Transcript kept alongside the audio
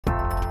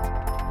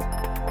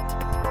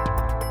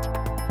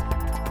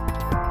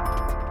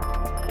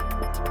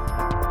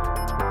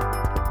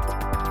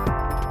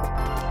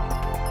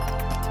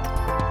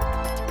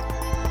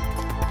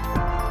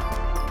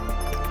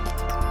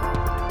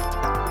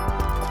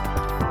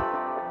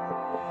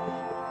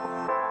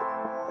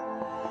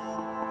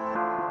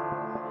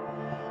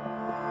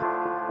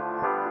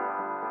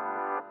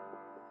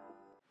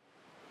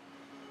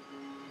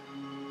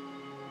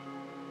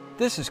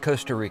This is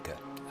Costa Rica,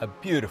 a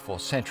beautiful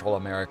Central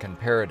American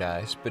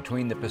paradise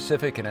between the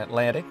Pacific and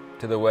Atlantic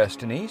to the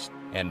west and east,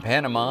 and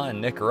Panama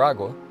and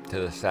Nicaragua to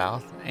the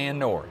south and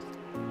north.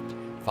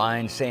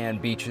 Fine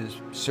sand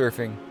beaches,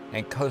 surfing,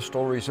 and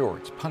coastal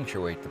resorts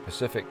punctuate the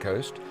Pacific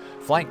coast,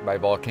 flanked by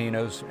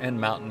volcanoes and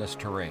mountainous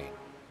terrain.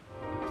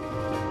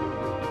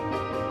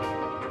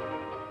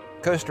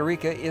 Costa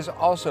Rica is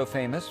also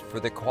famous for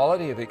the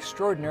quality of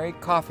extraordinary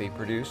coffee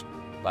produced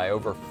by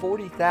over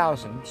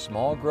 40,000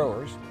 small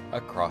growers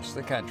across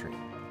the country.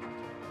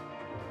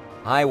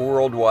 High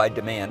worldwide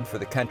demand for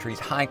the country's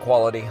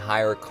high-quality,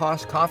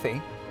 higher-cost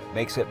coffee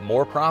makes it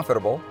more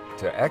profitable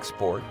to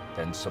export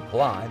than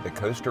supply the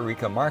Costa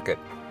Rica market,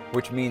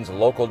 which means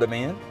local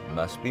demand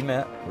must be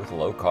met with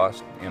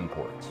low-cost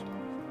imports.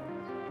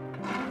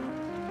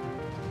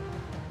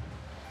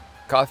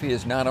 Coffee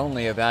is not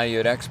only a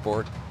valued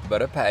export,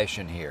 but a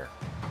passion here.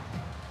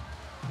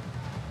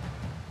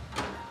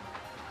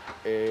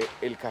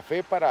 The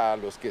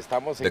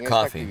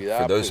coffee,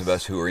 for those of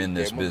us who are in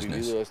this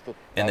business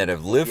and that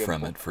have lived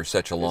from it for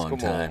such a long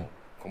time,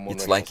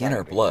 it's like in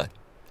our blood.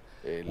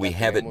 We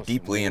have it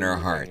deeply in our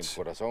hearts.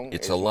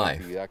 It's a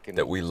life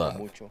that we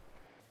love.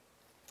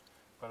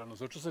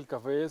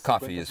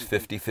 Coffee is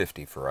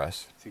 50-50 for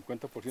us,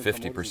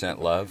 50%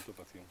 love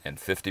and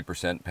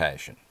 50%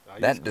 passion.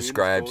 That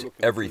describes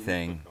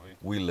everything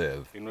we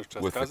live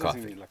with the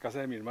coffee.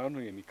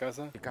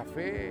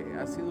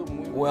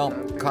 Well,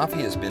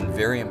 coffee has been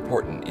very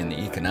important in the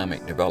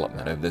economic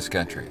development of this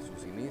country.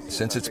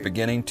 Since its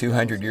beginning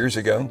 200 years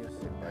ago,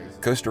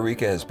 Costa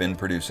Rica has been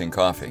producing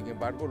coffee.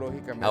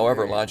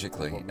 However,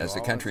 logically, as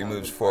the country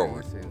moves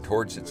forward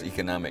towards its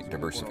economic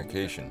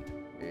diversification,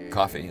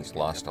 coffee has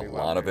lost a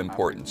lot of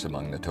importance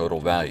among the total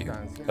value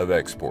of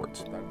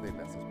exports.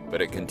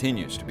 But it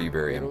continues to be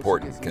very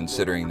important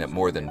considering that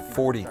more than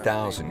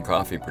 40,000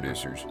 coffee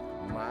producers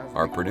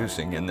are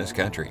producing in this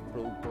country.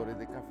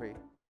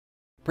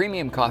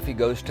 Premium coffee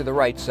goes to the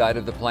right side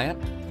of the plant,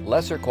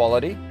 lesser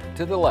quality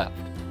to the left.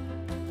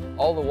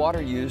 All the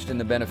water used in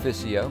the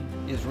beneficio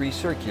is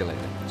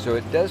recirculated, so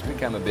it does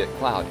become a bit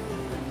cloudy.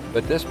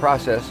 But this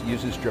process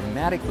uses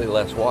dramatically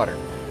less water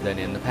than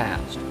in the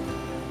past.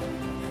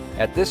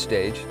 At this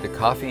stage, the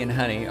coffee and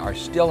honey are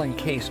still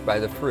encased by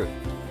the fruit,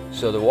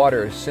 so the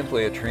water is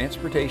simply a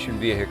transportation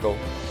vehicle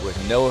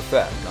with no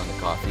effect on the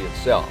coffee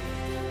itself.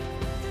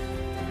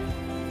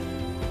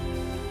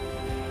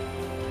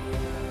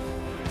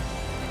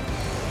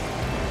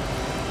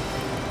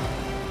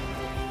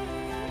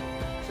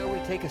 So we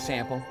take a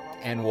sample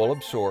and we'll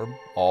absorb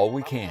all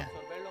we can,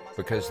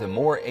 because the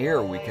more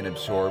air we can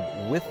absorb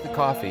with the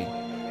coffee,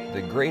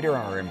 the greater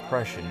our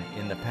impression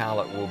in the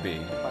palate will be,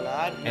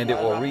 and it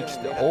will reach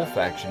the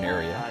olfaction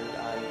area,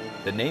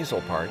 the nasal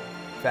part,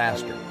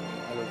 faster.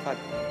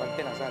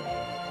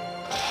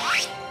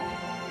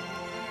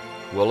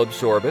 We'll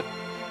absorb it,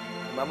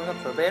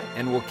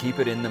 and we'll keep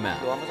it in the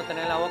mouth.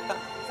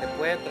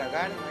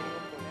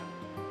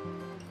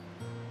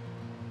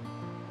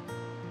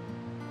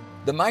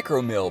 The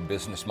micromill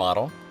business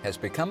model has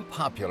become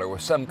popular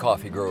with some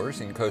coffee growers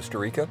in Costa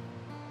Rica,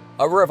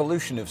 a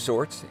revolution of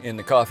sorts in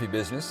the coffee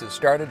business that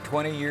started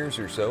 20 years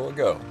or so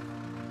ago.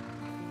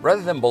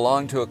 Rather than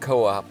belong to a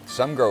co-op,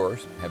 some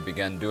growers have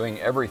begun doing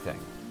everything